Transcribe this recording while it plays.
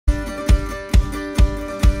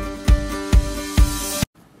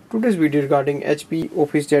Today's video regarding HP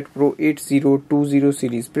OfficeJet Pro 8020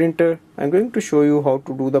 series printer. I'm going to show you how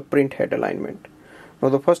to do the print head alignment. Now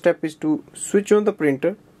the first step is to switch on the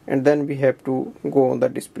printer, and then we have to go on the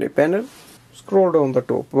display panel, scroll down the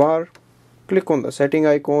top bar, click on the setting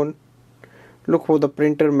icon, look for the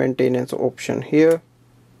printer maintenance option here,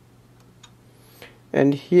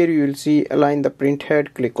 and here you will see align the print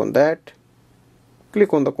head. Click on that,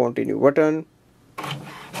 click on the continue button.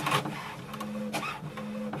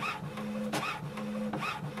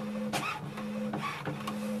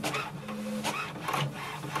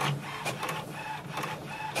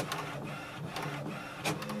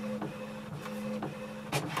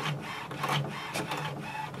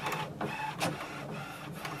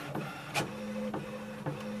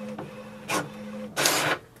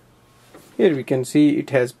 Here we can see it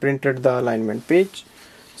has printed the alignment page.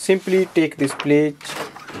 Simply take this page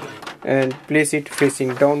and place it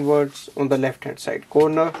facing downwards on the left hand side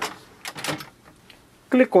corner.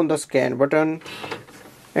 Click on the scan button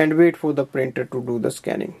and wait for the printer to do the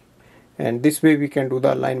scanning. And this way we can do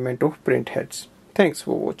the alignment of print heads. Thanks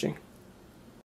for watching.